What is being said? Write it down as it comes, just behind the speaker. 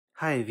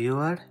Hi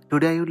viewer,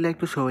 today I would like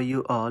to show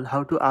you all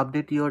how to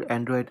update your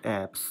Android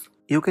apps.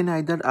 You can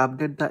either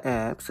update the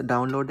apps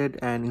downloaded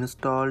and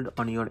installed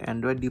on your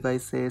Android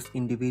devices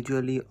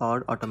individually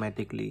or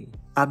automatically.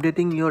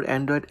 Updating your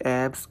Android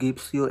apps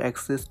gives you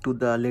access to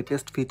the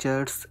latest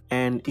features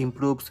and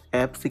improves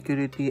app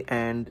security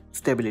and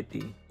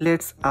stability.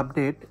 Let's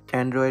update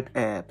Android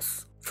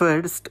apps.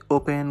 First,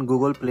 open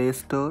Google Play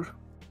Store.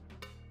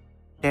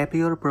 Tap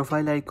your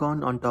profile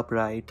icon on top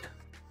right.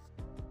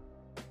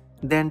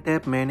 Then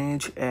tap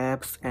Manage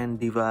Apps and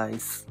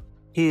Device.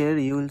 Here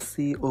you will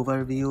see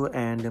Overview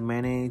and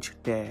Manage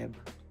tab.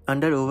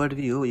 Under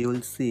Overview you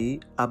will see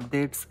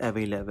Updates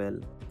available.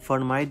 For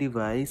my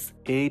device,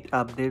 8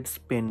 updates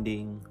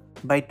pending.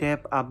 By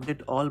tap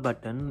Update All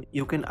button,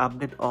 you can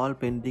update all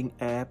pending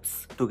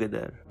apps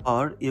together.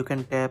 Or you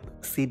can tap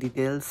See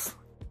Details.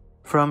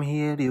 From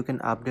here you can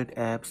update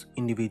apps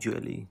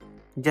individually.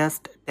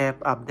 Just tap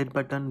Update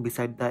button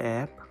beside the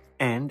app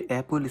and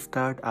app will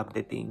start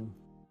updating.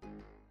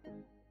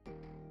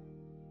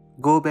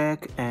 Go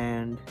back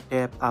and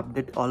tap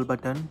Update All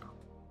button.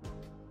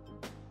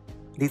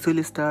 This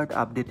will start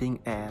updating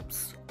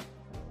apps.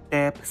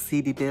 Tap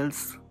See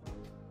Details.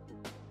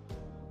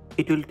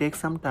 It will take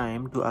some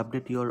time to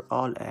update your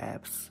all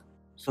apps.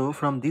 So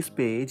from this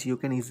page you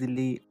can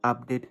easily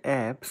update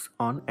apps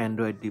on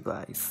Android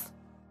device.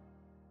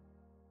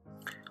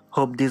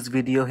 Hope this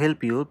video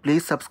helped you.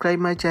 Please subscribe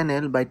my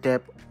channel by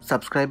tap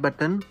subscribe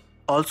button.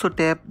 Also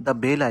tap the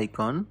bell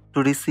icon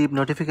to receive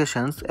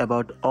notifications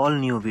about all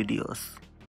new videos.